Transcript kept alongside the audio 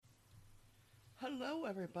Hello,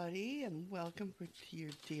 everybody, and welcome to your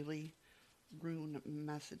daily rune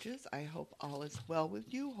messages. I hope all is well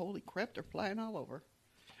with you. Holy crap, they're flying all over.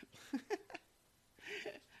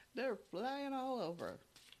 They're flying all over.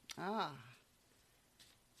 Ah,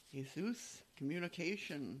 Jesus,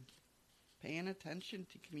 communication. Paying attention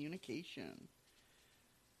to communication.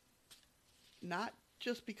 Not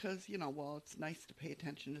just because, well, it's nice to pay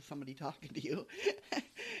attention to somebody talking to you,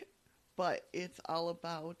 but it's all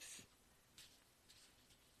about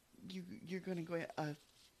you're going to get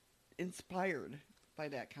inspired by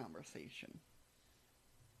that conversation.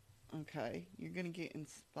 Okay? You're going to get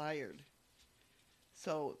inspired.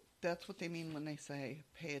 So that's what they mean when they say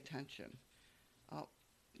pay attention. Oh,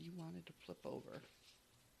 you wanted to flip over.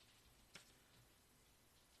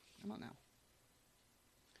 Come on now.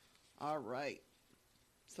 All right.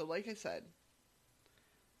 So, like I said,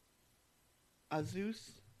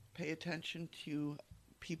 Azus, pay attention to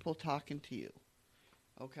people talking to you.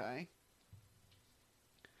 Okay?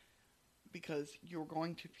 Because you're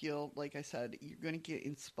going to feel, like I said, you're going to get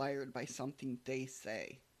inspired by something they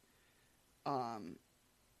say. And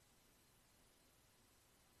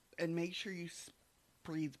make sure you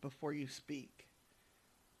breathe before you speak.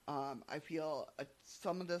 I feel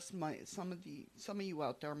some of you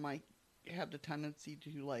out there might have the tendency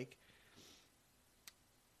to like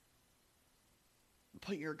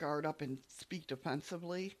put your guard up and speak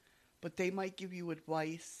defensively, but they might give you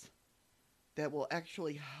advice that will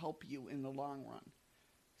actually help you in the long run.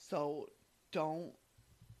 So don't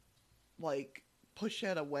like push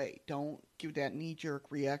that away. Don't give that knee jerk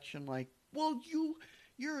reaction like, "Well,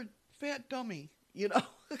 you're a fat dummy,"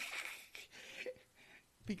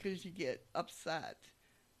 because you get upset.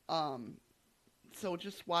 Um, so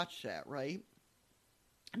just watch that, right?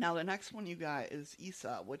 Now the next one you got is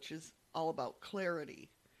Isa, which is all about clarity.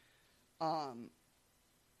 Um,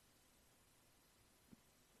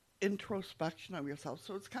 Introspection of yourself.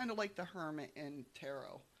 So it's kind of like the hermit in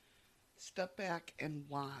tarot. Step back and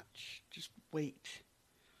watch. Just wait.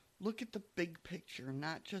 Look at the big picture,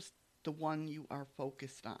 not just the one you are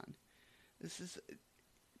focused on. This is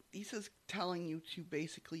telling you to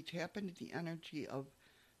basically tap into the energy of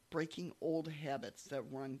breaking old habits that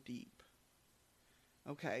run deep.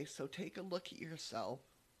 Okay, so take a look at yourself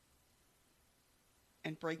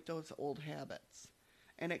and break those old habits.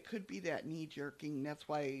 And it could be that knee jerking. That's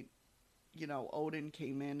why, Odin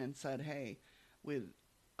came in and said, hey, with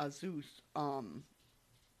Azus,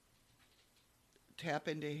 tap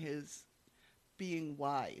into his being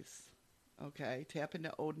wise. Okay, tap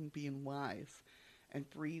into Odin being wise and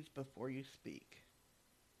breathe before you speak.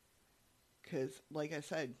 Because, like I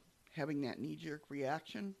said, having that knee jerk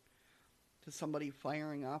reaction to somebody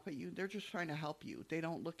firing off at you, they're just trying to help you. They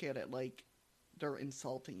don't look at it like they're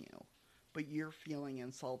insulting you, but you're feeling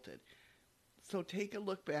insulted. So take a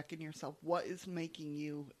look back in yourself. What is making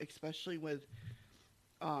you, especially with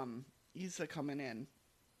Isa coming in,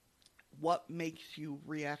 what makes you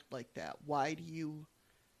react like that? Why do you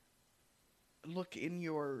look in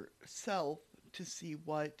yourself to see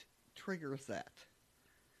what triggers that?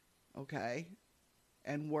 Okay?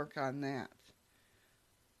 And work on that.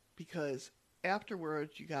 Because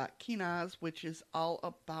afterwards you got Kinaz, which is all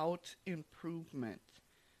about improvement.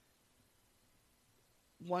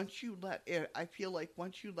 I feel like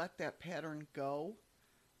once you let that pattern go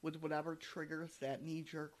with whatever triggers that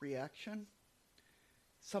knee-jerk reaction,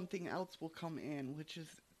 something else will come in, which is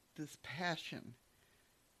this passion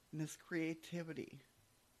and this creativity.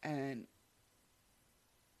 And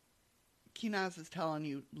Kinaz is telling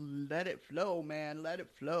you, let it flow, man, let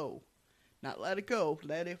it flow. Not let it go,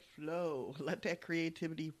 let it flow. Let that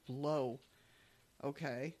creativity flow.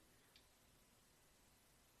 Okay?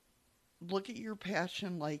 Look at your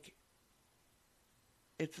passion like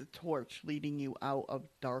it's a torch leading you out of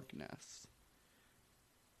darkness.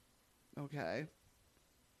 Okay?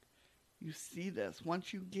 You see this.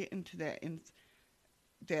 Once you get into that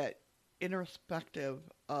introspective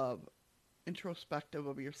of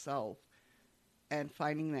yourself and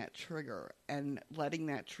finding that trigger and letting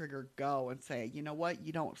that trigger go and say, you know what,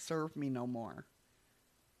 you don't serve me no more.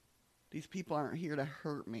 These people aren't here to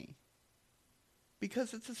hurt me.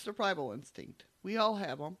 Because it's a survival instinct. We all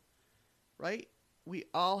have them, right? We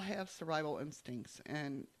all have survival instincts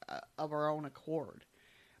and of our own accord.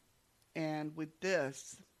 And with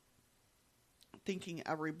this, thinking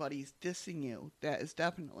everybody's dissing you, that is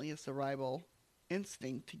definitely a survival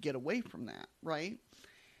instinct to get away from that, right?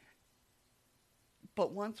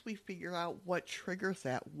 But once we figure out what triggers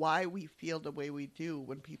that, why we feel the way we do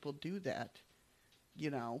when people do that,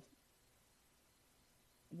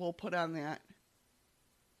 we'll put on that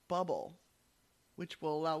bubble which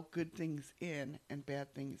will allow good things in and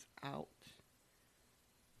bad things out.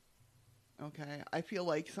 Okay? I feel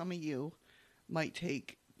like some of you might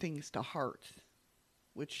take things to heart,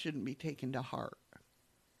 which shouldn't be taken to heart.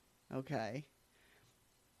 Okay?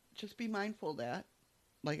 Just be mindful of that.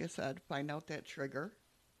 Like I said, find out that trigger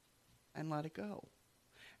and let it go.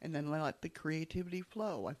 And then let the creativity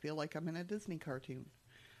flow. I feel like I'm in a Disney cartoon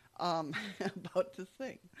about to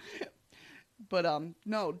sing. But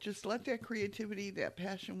no, just let that creativity, that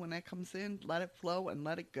passion, when that comes in, let it flow and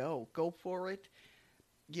let it go. Go for it.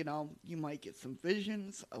 You know, you might get some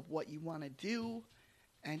visions of what you want to do,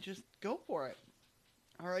 and just go for it.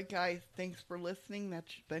 All right, guys, thanks for listening.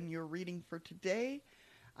 That's been your reading for today.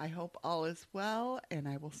 I hope all is well, and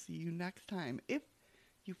I will see you next time. If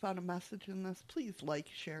you found a message in this, please like,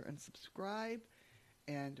 share, and subscribe,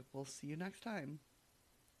 and we'll see you next time.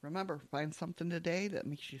 Remember, find something today that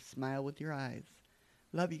makes you smile with your eyes.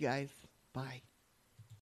 Love you guys. Bye.